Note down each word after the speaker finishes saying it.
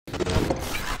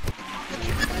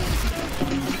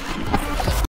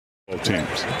Both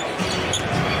teams.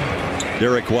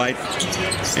 Derek White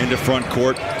into front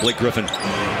court. Blake Griffin.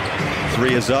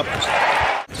 Three is up.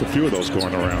 There's a few of those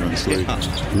going around in this league.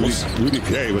 Rudy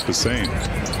Gay with the same.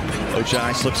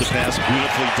 Ochai slips a pass,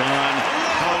 beautifully done,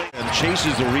 and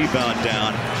chases the rebound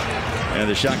down. And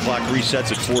the shot clock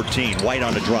resets at 14. White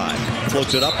on the drive.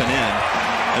 Floats it up and in.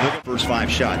 And the first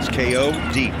 5 shots. KO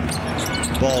deep.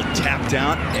 Ball tapped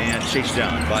out and chased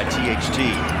down by THT.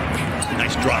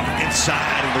 Nice drop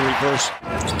inside in the reverse.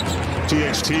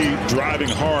 THT driving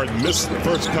hard. Missed the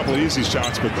first couple of easy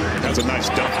shots, but has a nice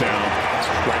dump down.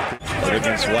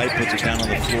 Against White, puts it down on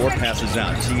the floor, passes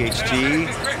out. THT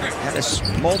had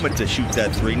a moment to shoot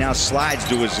that 3. Now slides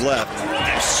to his left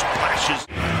and splashes.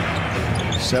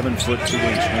 7 foot 2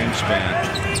 inch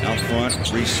wingspan. Out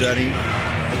front, resetting.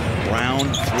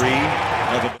 Brown 3.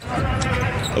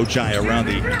 Ochai around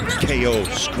the KO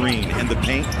screen in the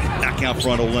paint. Back out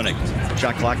front, Olynyk.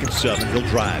 Shot clock at 7. He'll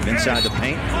drive inside the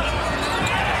paint.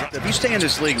 If you stay in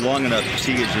this league long enough,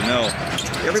 T, as you know,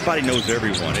 everybody knows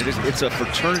everyone. It's a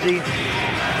fraternity,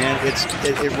 and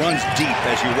it runs deep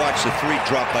as you watch the 3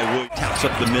 drop by Williams. Taps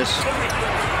up the miss.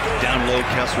 Down low,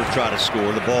 Kessler try to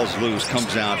score. The ball's loose,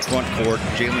 comes out, front court.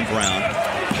 Jaylen Brown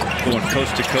going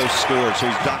coast to coast, scores. So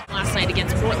he's last night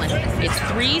against Portland. It's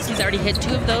 3s. He's already hit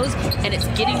 2 of those, and it's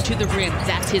getting to the rim.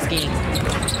 That's his game.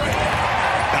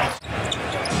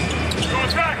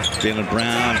 Jaylen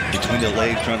Brown between the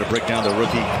legs trying to break down the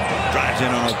rookie. Drives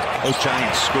in on Ochai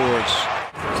and scores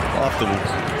off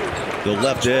the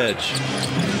left edge.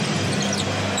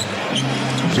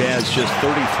 Jazz just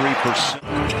 33%.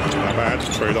 If I had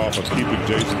to trade off of keeping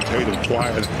Jason Tatum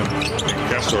quiet and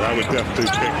Kessler, I would definitely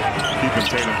pick keeping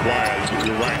Tatum quiet.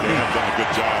 You're right, they have done a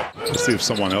good job. Let's see if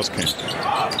someone else can.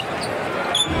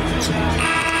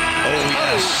 Oh,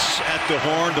 yes, at the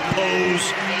horn to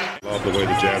pose. Love the way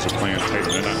the Jazz are playing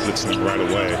Tatum. They're not blitzing him right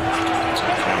away.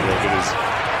 And he'll get his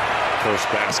first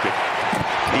basket.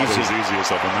 He's as easy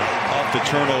as of a night. Off the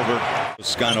turnover.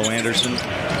 Scano Anderson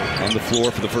on the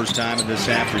floor for the first time in this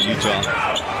half for Utah.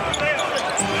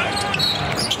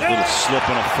 A little slip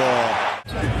and a fall.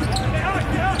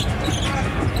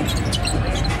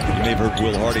 You may have heard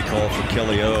Will Hardy call for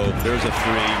Kelly O. There's a 3.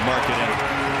 Mark it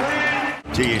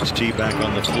in. THT back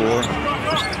on the floor.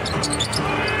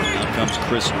 Now comes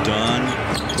Chris Dunn.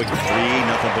 Quick 3.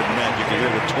 Nothing but net. You can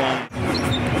hear the twang.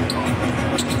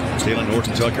 Taylor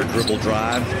Horton-Tucker, dribble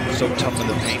drive. So tough in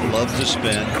the paint. Loves to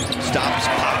spin. Stops,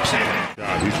 pops in.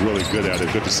 God, he's really good at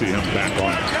it. Good to see him back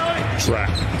on track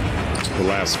the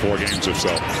last 4 games or so.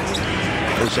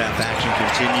 First half action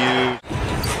continues.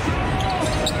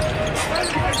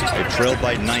 They trailed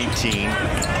by 19.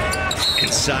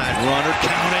 Inside runner,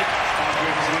 count it.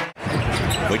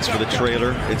 Waits for the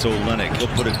trailer. It's Olynyk. He'll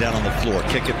put it down on the floor.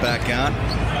 Kick it back out.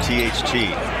 THT.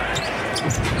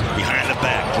 Behind the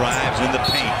back, drives in the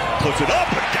paint. Puts it up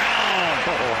and down.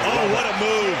 Oh, what a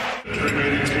move.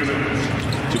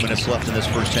 2 minutes left in this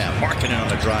first half. Marking it on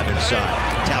the drive inside.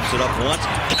 Taps it up once.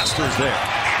 Kessler's there.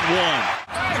 And 1.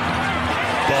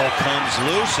 Ball comes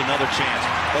loose. Another chance.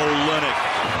 Olynyk.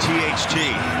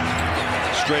 THT.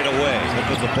 Straight away. He'll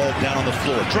put the ball down on the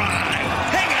floor. Drive.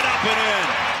 Hang it up and in.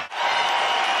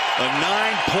 A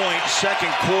 9-point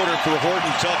second quarter for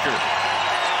Horton-Tucker.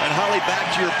 And Holly,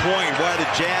 back to your point, why the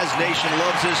Jazz Nation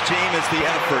loves this team is the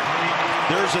effort.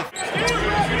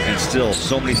 And still,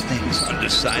 so many things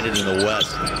undecided in the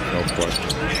West. No question.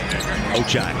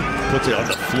 Ochai puts it on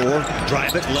the floor,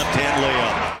 drive it, left-hand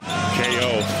layup.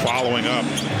 KO following up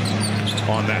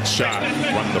on that shot,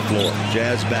 running the floor.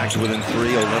 Jazz back to within 3.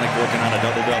 Olynyk working on a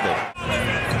double-double.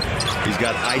 He's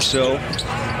got ISO.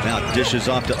 Now dishes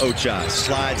off to Ochai.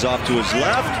 Slides off to his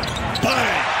left.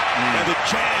 Bang! And the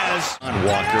Jazz on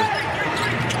Walker.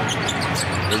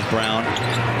 There's Brown.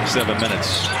 7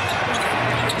 minutes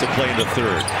to play in the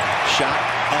third. Shot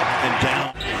up and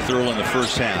down. Thurl in the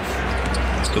first half.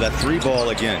 So that 3 ball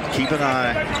again. Keep an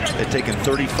eye at taking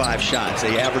 35 shots.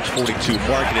 They average 42.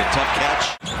 Marking it. Tough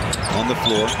catch on the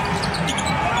floor.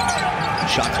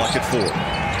 Shot clock at 4.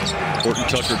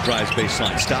 Horton-Tucker drives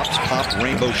baseline. Stops, pop,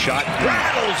 rainbow shot.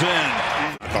 Rattles in.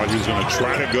 Thought he was going to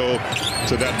try to go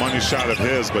to that money shot of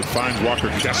his, but finds Walker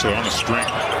Kessler on a string.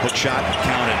 Hook shot,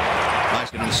 counted.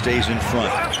 And he stays in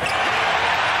front.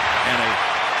 And a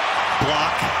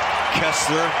block.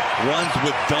 Kessler runs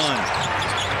with Dunn.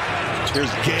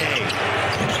 Here's Gay.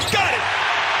 Got it!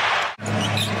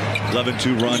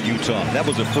 11-2 run, Utah. That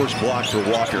was the first block for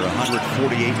Walker.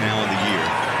 148 now in the year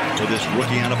for this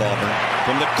rookie out of Auburn.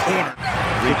 From the corner.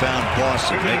 Rebound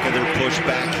Boston, making their push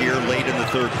back here late in the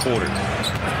third quarter.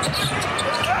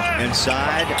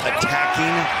 Inside,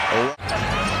 attacking.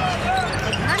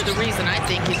 Part of the reason, I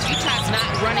think, is Utah's not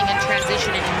running and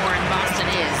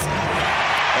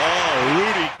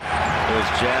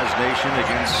Nation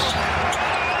against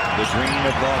the green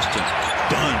of Boston.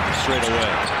 Done straight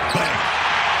away. Bang!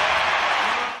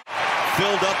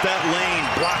 Filled up that lane,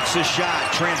 blocks a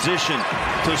shot, transition.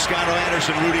 Toscano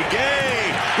Anderson, Rudy Gay.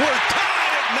 We're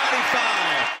tied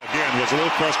at 95. Again, was a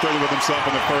little frustrated with himself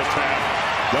in the first half.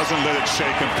 Doesn't let it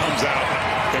shake him, comes out,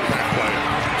 impact play.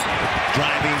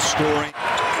 Driving, scoring.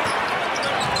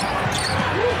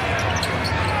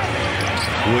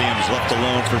 Williams left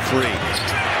alone for free.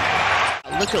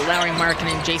 Look at Lowry Markin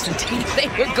and Jason Tate. They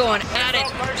were going at it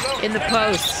in the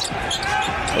post.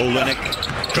 Olynyk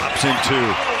drops in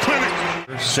two.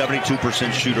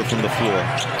 72% shooter from the floor.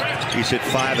 He's hit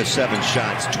 5 of 7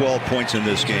 shots, 12 points in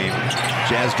this game.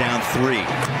 Jazz down 3,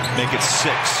 make it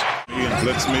 6. Ian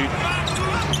blitz me.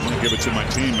 I'm going to give it to my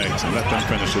teammates and let them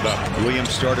finish it up. Williams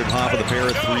started hot with a pair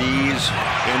of threes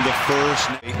in the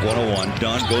first. 101,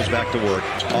 Dunn goes back to work.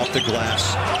 Off the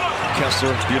glass.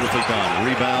 Kessler, beautifully done.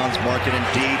 Rebounds, Markin in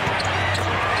deep.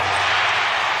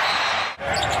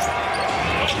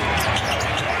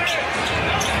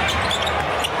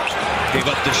 Gave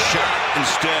up the shot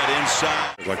instead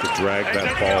inside. I'd like to drag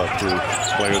that ball through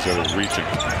players that are reaching.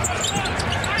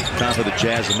 Time for the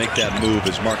Jazz to make that move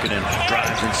as Markkanen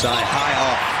drives inside, high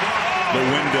off the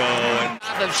window.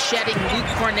 Of shedding Luke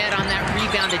Cornett on that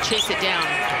rebound to chase it down.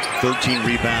 13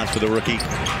 rebounds for the rookie.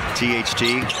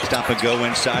 THT, stop and go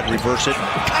inside, reverse it,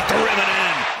 cut the ribbon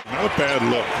in. Not a bad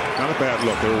look. Not a bad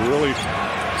look. They were really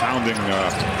pounding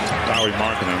Lowry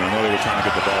Markkanen. I know they were trying to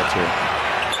get the ball to him.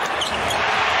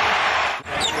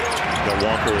 That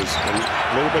Walker is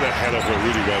a little bit ahead of where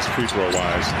Rudy was free throw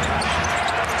wise.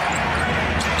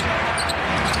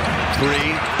 3,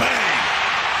 bang!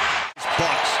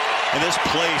 Bucks, and this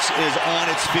place is on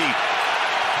its feet.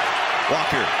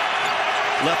 Walker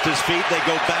left his feet, they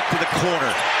go back to the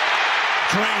corner.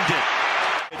 Drained it.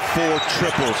 4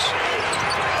 triples.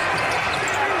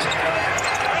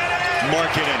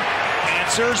 Markkanen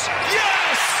answers,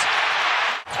 yes!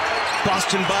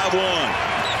 Boston by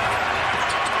 1.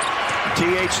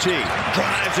 THT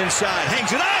drives inside, hangs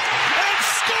it up, and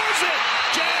scores it!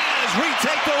 Jazz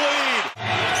retake the lead.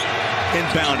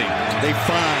 Inbounding, they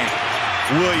find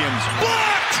Williams.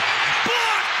 Blocked!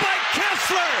 Blocked by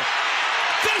Kessler!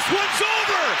 This one's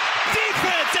over!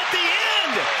 Defense!